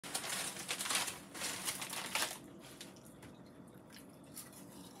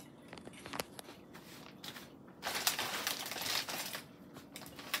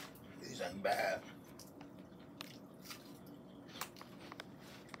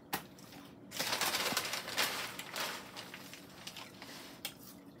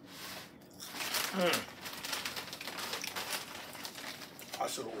Mm. I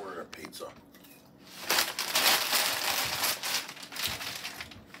should have ordered a pizza.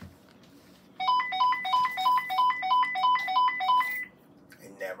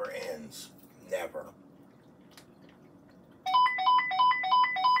 It never ends. Never.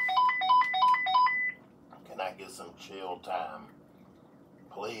 Can I get some chill time?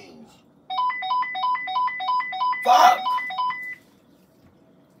 Please. Fuck!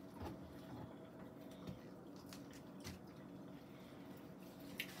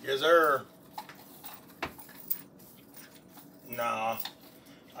 Yes, sir. Nah.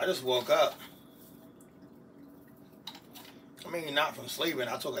 I just woke up. I mean, not from sleeping.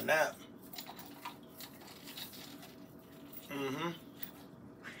 I took a nap. Mm-hmm.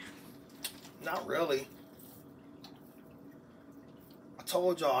 Not really. I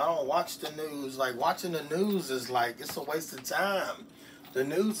told y'all I don't watch the news. Like, watching the news is like, it's a waste of time. The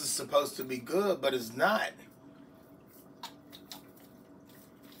news is supposed to be good, but it's not.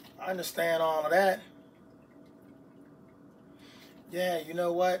 I understand all of that. Yeah, you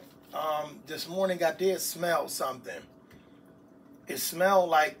know what? This morning I did smell something. It smelled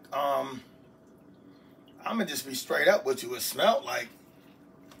like, I'm gonna just be straight up with you. It smelled like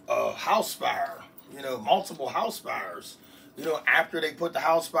a house fire. You know, multiple house fires. You know, after they put the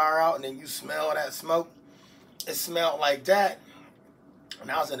house fire out and then you smell that smoke, it smelled like that. When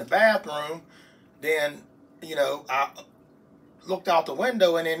I was in the bathroom, then, you know, I looked out the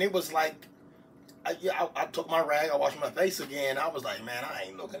window and then it was like, I took my rag, I washed my face again. I was like, man, I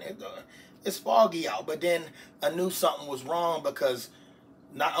ain't looking at the, it's foggy out. But then I knew something was wrong because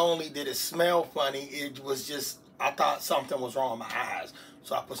not only did it smell funny, it was just, I thought something was wrong with my eyes.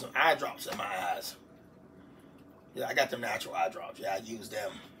 So I put some eye drops in my eyes. Yeah, I got them natural eye drops. Yeah, I used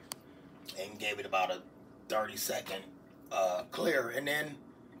them and gave it about a 30-second clear. And then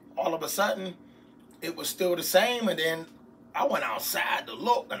all of a sudden, it was still the same. And then I went outside to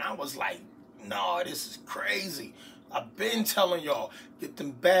look and I was like, no, this is crazy. I've been telling y'all, get them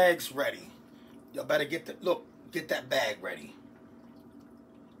bags ready. Y'all better get that bag ready.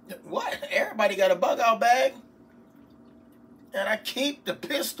 What? Everybody got a bug out bag? And I keep the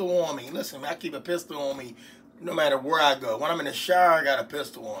pistol on me. Listen, I keep a pistol on me no matter where I go. When I'm in the shower, I got a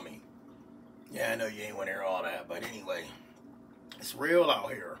pistol on me. Yeah, I know you ain't want to hear all that, but anyway, it's real out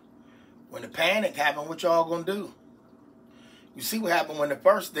here. When the panic happened, what y'all gonna do? You see what happened when the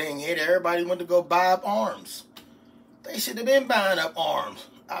first thing hit, everybody went to go buy up arms. They should have been buying up arms.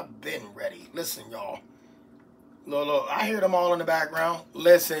 I've been ready. Listen, y'all. Look, I hear them all in the background.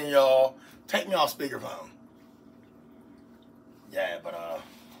 Listen, y'all. Take me off speakerphone. Yeah, but,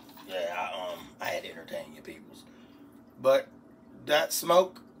 yeah, I had to entertain you peoples. But that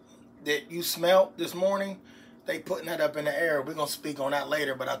smoke that you smelled this morning, they putting that up in the air. We're going to speak on that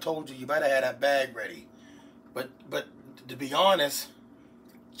later, but I told you, you better have that bag ready. But to be honest,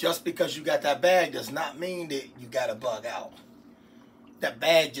 just because you got that bag does not mean that you got a bug out. That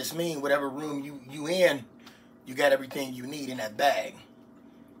bag just means whatever room you in, you got everything you need in that bag.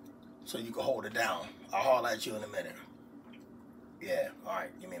 So you can hold it down. I'll holler at you in a minute. Yeah, all right,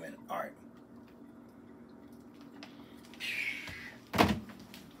 give me a minute. All right.